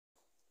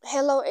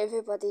Hello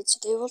everybody,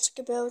 today we'll talk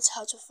about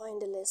how to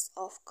find the list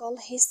of call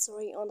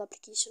history on the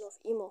application of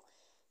Imo.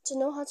 To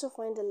know how to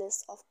find the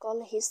list of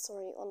call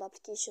history on the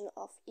application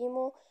of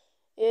Imo,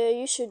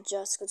 you should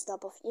just go to the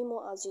tab of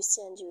Imo as you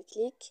see and you will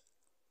click.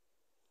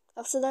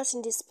 After that,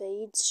 in this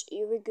page,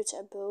 you will go to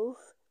above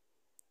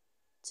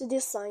to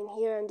this sign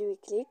here and you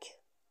will click.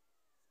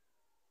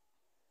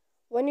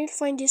 When you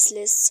find this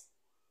list,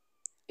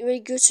 you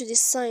will go to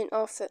this sign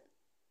of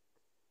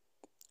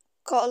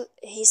call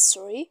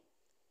history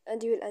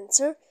and you will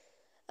enter.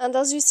 And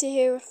as you see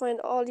here, you will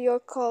find all your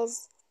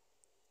calls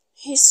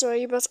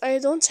history, but I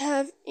don't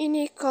have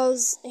any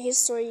calls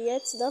history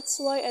yet. That's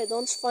why I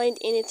don't find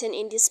anything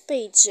in this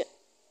page.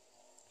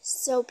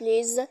 So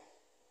please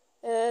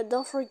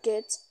don't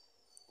forget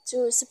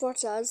to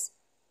support us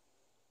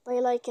by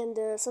like and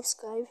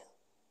subscribe.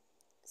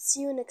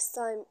 See you next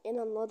time in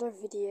another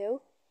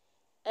video,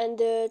 and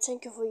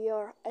thank you for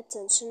your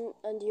attention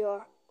and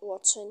your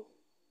watching.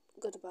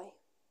 Goodbye.